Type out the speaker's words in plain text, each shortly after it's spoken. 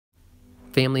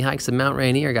Family Hikes of Mount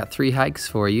Rainier got 3 hikes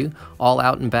for you, all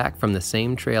out and back from the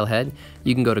same trailhead.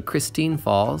 You can go to Christine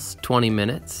Falls, 20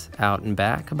 minutes, out and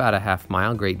back, about a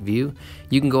half-mile, great view.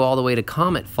 You can go all the way to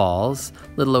Comet Falls,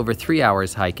 a little over 3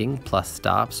 hours hiking, plus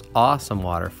stops, awesome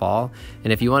waterfall.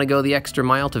 And if you want to go the extra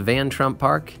mile to Van Trump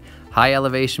Park, high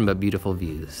elevation but beautiful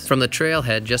views. From the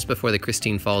trailhead just before the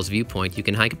Christine Falls viewpoint, you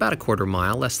can hike about a quarter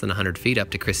mile, less than 100 feet up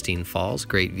to Christine Falls,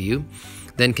 great view.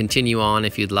 Then continue on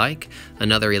if you'd like,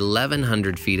 another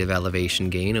 1,100 feet of elevation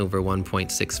gain over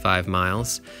 1.65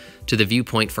 miles to the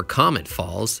viewpoint for Comet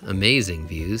Falls, amazing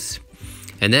views.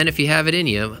 And then if you have it in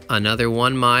you, another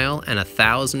 1 mile and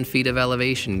 1,000 feet of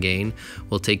elevation gain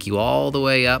will take you all the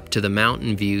way up to the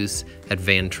mountain views at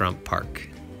Van Trump Park.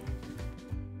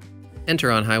 Enter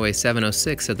on Highway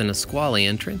 706 at the Nisqually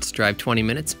entrance, drive 20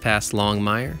 minutes past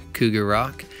Longmire, Cougar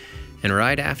Rock, and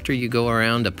right after you go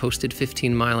around a posted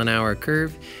 15-mile-an-hour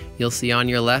curve, you'll see on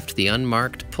your left the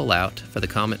unmarked pullout for the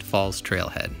Comet Falls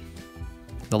trailhead.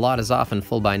 The lot is often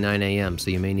full by 9 a.m.,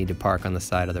 so you may need to park on the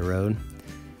side of the road.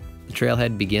 The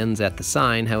trailhead begins at the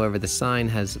sign, however the sign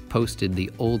has posted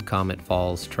the old Comet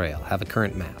Falls trail, have a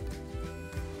current map.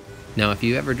 Now if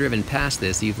you've ever driven past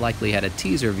this, you've likely had a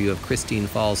teaser view of Christine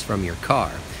Falls from your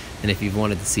car, and if you've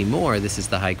wanted to see more, this is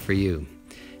the hike for you.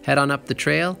 Head on up the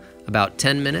trail, about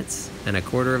 10 minutes, and a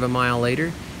quarter of a mile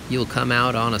later, you'll come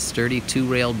out on a sturdy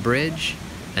 2-railed bridge,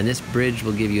 and this bridge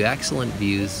will give you excellent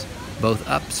views both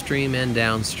upstream and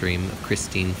downstream of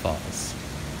Christine Falls.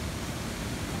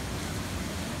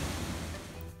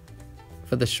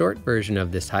 For the short version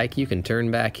of this hike, you can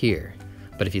turn back here,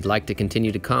 but if you'd like to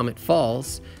continue to Comet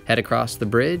Falls, head across the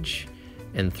bridge,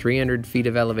 and 300 feet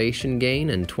of elevation gain,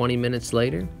 and 20 minutes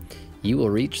later, you will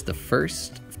reach the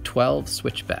first of 12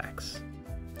 switchbacks.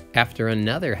 After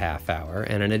another half hour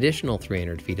and an additional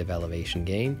 300 feet of elevation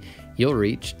gain, you'll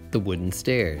reach the wooden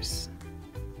stairs.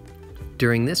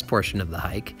 During this portion of the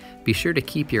hike, be sure to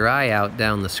keep your eye out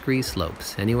down the scree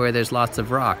slopes. Anywhere there's lots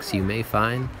of rocks, you may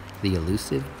find the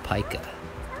elusive pika.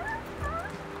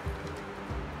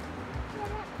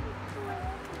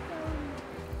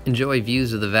 Enjoy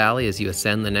views of the valley as you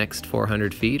ascend the next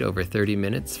 400 feet over 30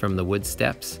 minutes from the wood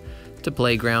steps to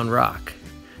Playground Rock.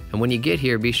 And when you get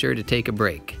here, be sure to take a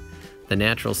break. The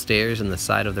natural stairs in the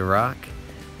side of the rock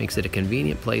makes it a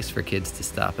convenient place for kids to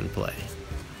stop and play.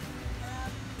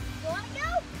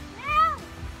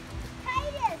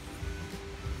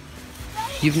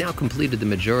 You've now completed the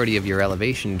majority of your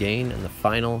elevation gain, and the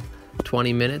final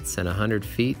 20 minutes and 100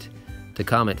 feet to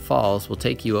Comet Falls will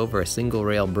take you over a single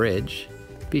rail bridge.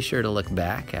 Be sure to look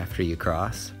back after you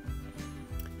cross.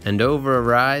 And over a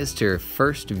rise to your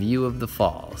first view of the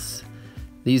falls.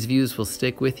 These views will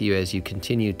stick with you as you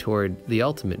continue toward the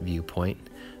ultimate viewpoint,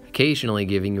 occasionally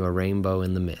giving you a rainbow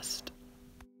in the mist.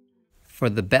 For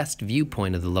the best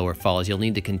viewpoint of the lower falls, you'll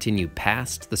need to continue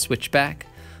past the switchback,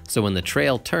 so when the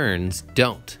trail turns,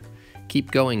 don't. Keep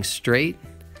going straight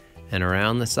and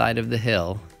around the side of the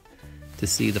hill to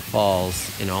see the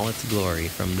falls in all its glory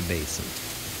from the basin.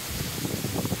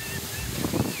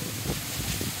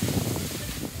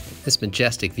 This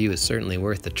majestic view is certainly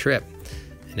worth the trip.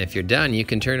 And if you're done, you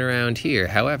can turn around here.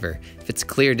 However, if it's a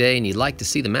clear day and you'd like to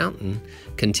see the mountain,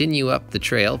 continue up the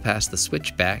trail past the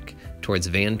switchback towards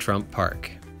Van Trump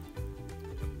Park.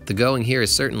 The going here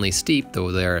is certainly steep,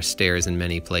 though there are stairs in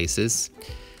many places,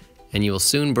 and you will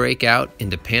soon break out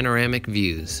into panoramic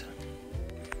views.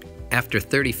 After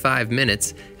 35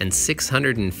 minutes and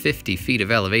 650 feet of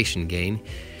elevation gain,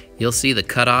 you'll see the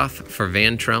cutoff for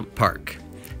Van Trump Park.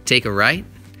 Take a right,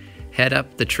 head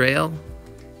up the trail,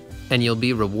 and you'll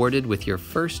be rewarded with your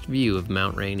first view of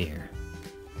Mount Rainier.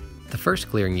 The first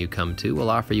clearing you come to will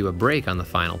offer you a break on the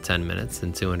final 10 minutes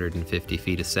and 250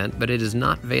 feet ascent, but it is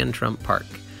not Van Trump Park.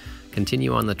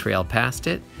 Continue on the trail past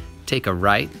it, take a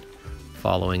right,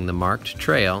 following the marked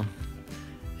trail,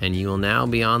 and you will now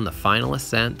be on the final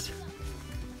ascent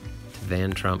to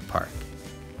Van Trump Park.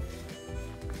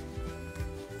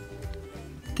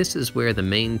 This is where the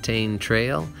maintained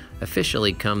trail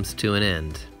officially comes to an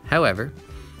end. However,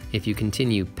 if you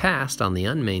continue past on the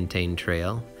unmaintained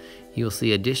trail, you will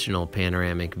see additional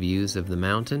panoramic views of the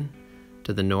mountain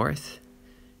to the north,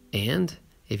 and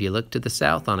if you look to the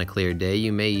south on a clear day,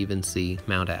 you may even see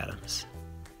Mount Adams.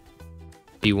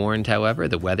 Be warned, however,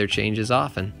 the weather changes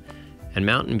often, and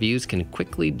mountain views can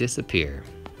quickly disappear,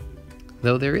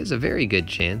 though there is a very good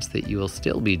chance that you will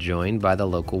still be joined by the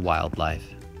local wildlife.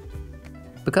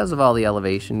 Because of all the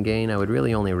elevation gain, I would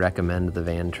really only recommend the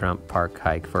Van Trump Park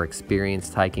hike for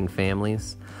experienced hiking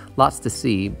families. Lots to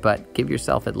see, but give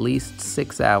yourself at least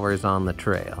 6 hours on the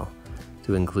trail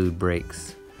to include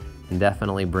breaks, and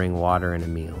definitely bring water and a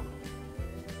meal.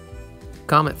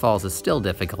 Comet Falls is still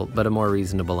difficult, but a more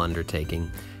reasonable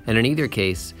undertaking. And in either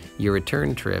case, your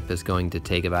return trip is going to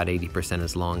take about 80%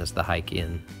 as long as the hike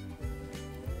in.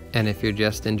 And if you're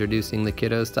just introducing the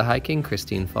kiddos to hiking,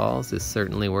 Christine Falls is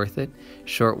certainly worth it.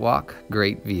 Short walk,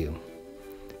 great view.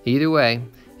 Either way,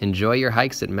 enjoy your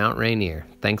hikes at Mount Rainier.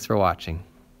 Thanks for watching.